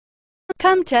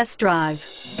Come test drive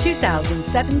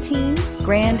 2017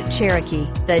 Grand Cherokee.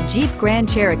 The Jeep Grand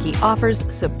Cherokee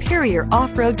offers superior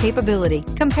off-road capability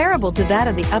comparable to that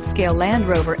of the upscale Land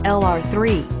Rover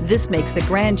LR3. This makes the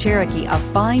Grand Cherokee a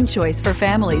fine choice for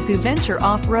families who venture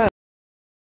off-road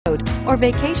or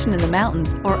vacation in the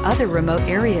mountains or other remote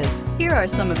areas. Here are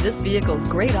some of this vehicle's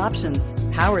great options: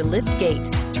 power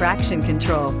liftgate, traction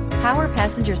control, power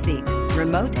passenger seat,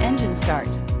 remote engine start,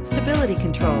 stability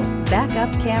control,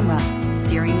 backup camera,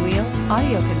 steering wheel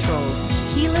audio controls,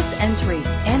 keyless entry,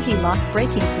 anti-lock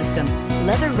braking system,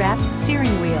 leather-wrapped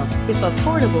steering wheel. If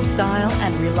affordable style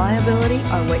and reliability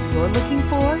are what you're looking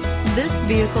for, this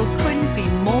vehicle couldn't be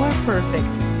more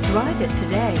perfect. Drive it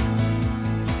today.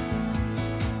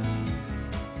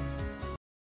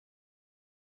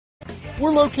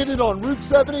 We're located on Route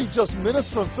 70, just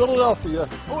minutes from Philadelphia.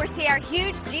 Or see our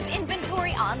huge Jeep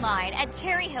inventory online at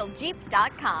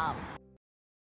cherryhilljeep.com.